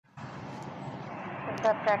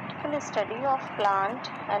The practical study of plant,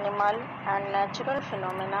 animal, and natural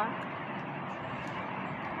phenomena.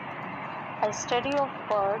 A study of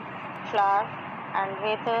bird, flower, and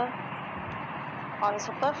weather on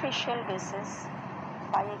superficial basis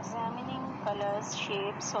by examining colors,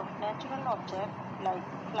 shapes of natural objects like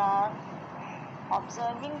flower,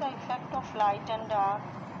 observing the effect of light and dark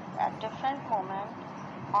at different moments,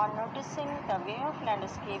 or noticing the way of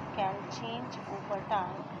landscape can change over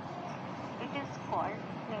time. It is called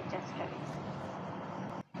nature studies.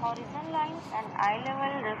 Horizon line and eye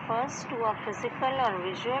level refers to a physical or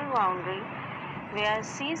visual boundary where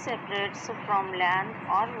sea separates from land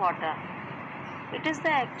or water. It is the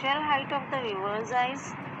actual height of the viewer's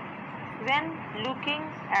eyes when looking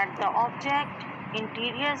at the object,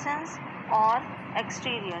 interior sense or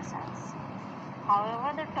exterior sense.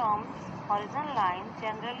 However, the term horizon line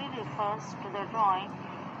generally refers to the drawing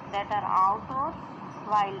that are outdoor,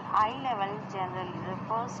 while eye level generally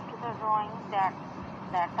refers to the drawing that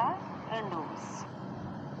are indoors.